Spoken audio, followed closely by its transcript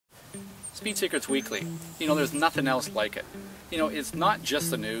Speed Secrets Weekly. You know, there's nothing else like it. You know, it's not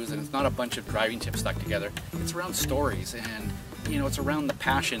just the news and it's not a bunch of driving tips stuck together. It's around stories and, you know, it's around the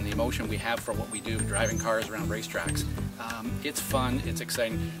passion, the emotion we have for what we do, driving cars around racetracks. It's fun, it's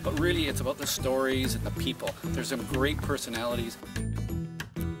exciting, but really it's about the stories and the people. There's some great personalities.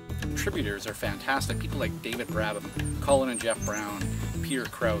 Contributors are fantastic. People like David Brabham, Colin and Jeff Brown, Peter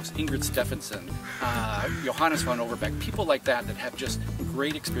Krause, Ingrid Steffensen, Johannes von Overbeck, people like that that have just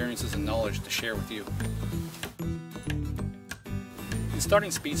great experiences and knowledge to share with you. In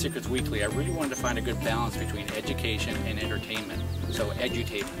starting Speed Secrets Weekly, I really wanted to find a good balance between education and entertainment, so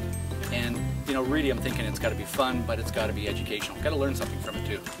edutainment. And, you know, really I'm thinking it's got to be fun, but it's got to be educational. Got to learn something from it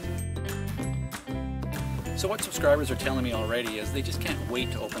too. So what subscribers are telling me already is they just can't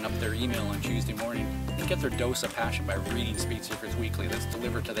wait to open up their email on Tuesday morning and get their dose of passion by reading Speed Secrets Weekly that's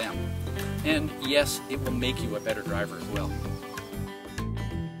delivered to them. And yes, it will make you a better driver as well.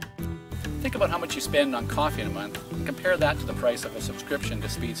 Think about how much you spend on coffee in a month and compare that to the price of a subscription to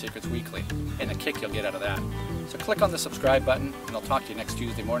Speed Secrets Weekly and the kick you'll get out of that. So click on the subscribe button and I'll talk to you next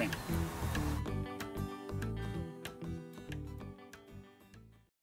Tuesday morning.